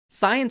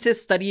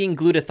Scientists studying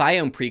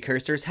glutathione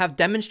precursors have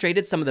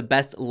demonstrated some of the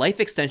best life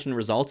extension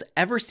results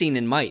ever seen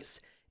in mice,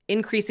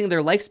 increasing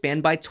their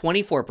lifespan by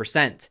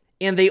 24%.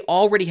 And they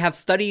already have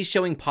studies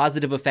showing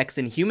positive effects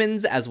in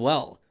humans as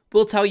well.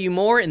 We'll tell you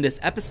more in this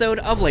episode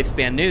of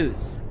Lifespan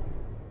News.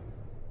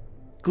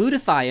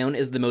 Glutathione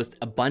is the most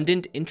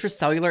abundant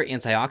intracellular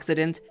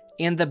antioxidant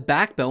and the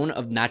backbone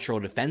of natural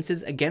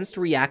defenses against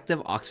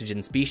reactive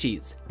oxygen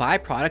species,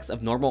 byproducts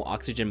of normal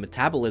oxygen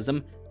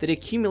metabolism that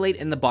accumulate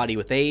in the body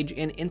with age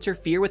and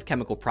interfere with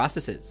chemical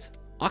processes.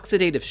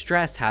 Oxidative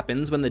stress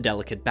happens when the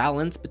delicate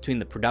balance between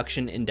the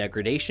production and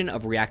degradation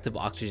of reactive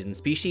oxygen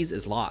species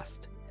is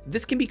lost.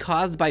 This can be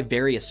caused by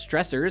various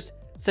stressors,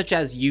 such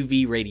as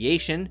UV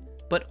radiation,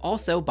 but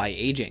also by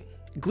aging.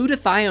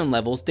 Glutathione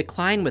levels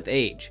decline with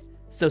age,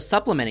 so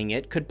supplementing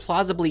it could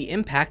plausibly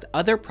impact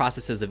other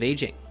processes of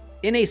aging.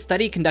 In a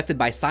study conducted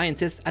by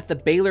scientists at the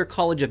Baylor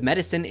College of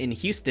Medicine in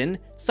Houston,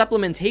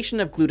 supplementation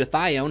of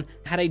glutathione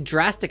had a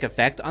drastic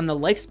effect on the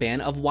lifespan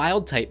of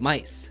wild-type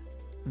mice.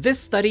 This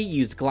study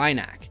used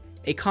GlyNac,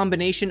 a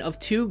combination of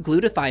two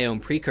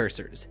glutathione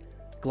precursors,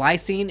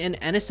 glycine and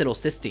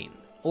n-acetylcysteine,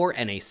 or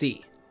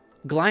NAC.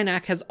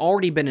 GlyNac has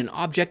already been an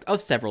object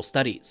of several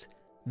studies.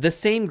 The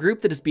same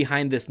group that is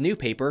behind this new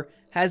paper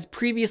has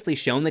previously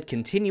shown that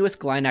continuous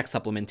GlyNac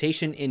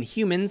supplementation in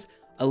humans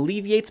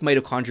alleviates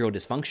mitochondrial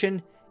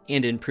dysfunction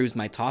and improves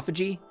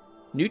mitophagy,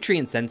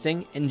 nutrient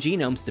sensing, and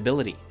genome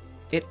stability.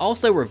 It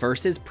also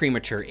reverses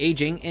premature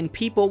aging in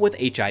people with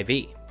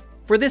HIV.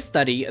 For this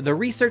study, the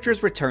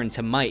researchers returned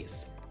to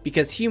mice,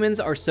 because humans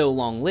are so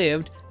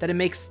long-lived that it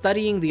makes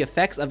studying the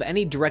effects of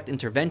any direct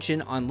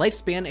intervention on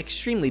lifespan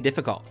extremely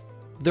difficult.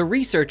 The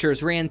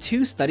researchers ran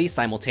two studies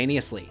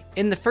simultaneously.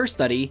 In the first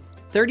study,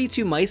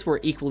 32 mice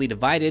were equally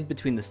divided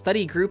between the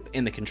study group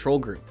and the control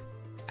group.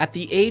 At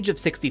the age of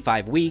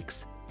 65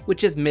 weeks,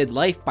 which is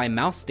midlife by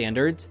mouse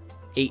standards,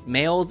 8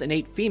 males and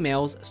 8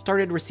 females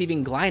started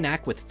receiving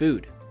GlyNac with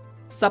food.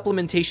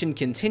 Supplementation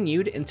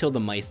continued until the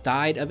mice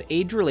died of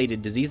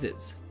age-related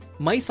diseases.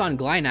 Mice on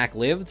GlyNac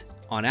lived,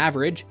 on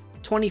average,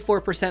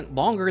 24%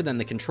 longer than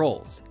the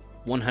controls,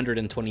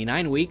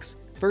 129 weeks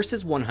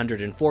versus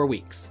 104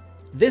 weeks.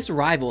 This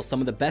rivals some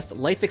of the best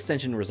life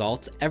extension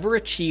results ever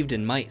achieved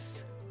in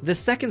mice. The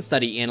second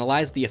study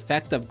analyzed the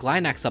effect of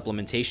GlyNac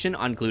supplementation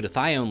on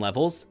glutathione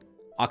levels,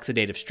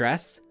 oxidative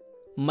stress,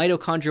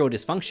 mitochondrial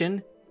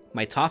dysfunction,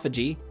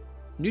 mitophagy,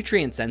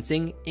 nutrient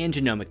sensing, and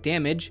genomic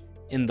damage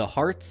in the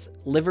hearts,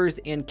 livers,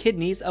 and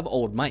kidneys of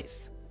old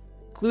mice.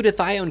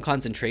 Glutathione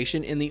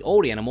concentration in the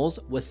old animals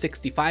was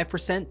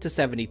 65% to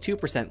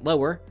 72%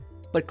 lower,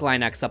 but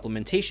GlyNac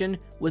supplementation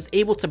was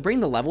able to bring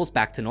the levels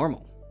back to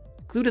normal.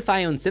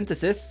 Glutathione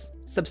synthesis,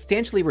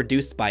 substantially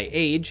reduced by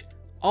age,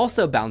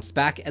 also bounced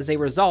back as a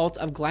result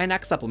of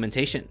GlyNac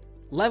supplementation.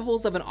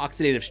 Levels of an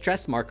oxidative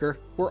stress marker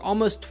were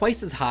almost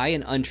twice as high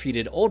in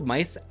untreated old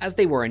mice as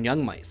they were in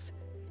young mice.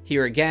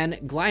 Here again,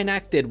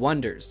 GlyNac did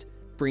wonders,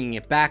 bringing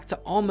it back to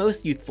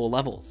almost youthful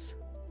levels.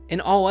 In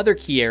all other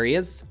key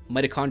areas,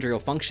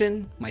 mitochondrial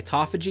function,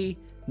 mitophagy,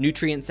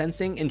 nutrient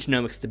sensing, and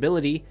genomic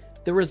stability,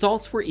 the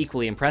results were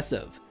equally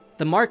impressive.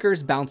 The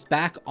markers bounced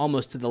back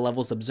almost to the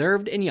levels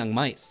observed in young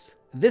mice.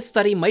 This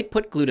study might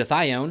put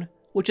glutathione,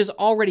 which is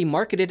already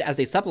marketed as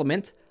a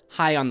supplement,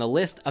 high on the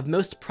list of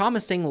most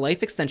promising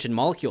life extension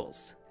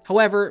molecules.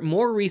 However,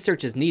 more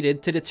research is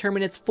needed to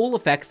determine its full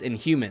effects in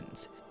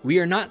humans. We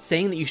are not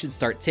saying that you should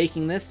start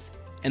taking this,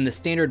 and the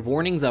standard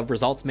warnings of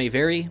results may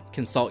vary,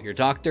 consult your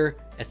doctor,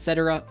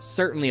 etc.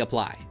 certainly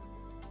apply.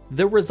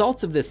 The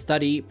results of this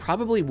study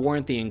probably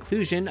warrant the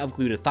inclusion of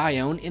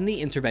glutathione in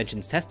the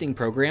Interventions Testing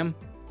Program,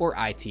 or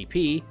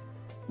ITP,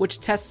 which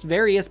tests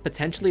various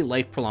potentially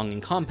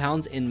life-prolonging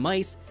compounds in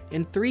mice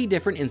in 3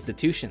 different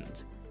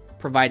institutions,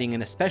 providing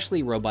an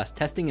especially robust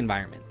testing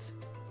environment.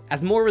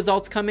 As more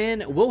results come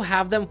in, we'll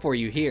have them for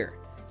you here,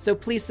 so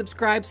please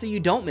subscribe so you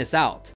don't miss out.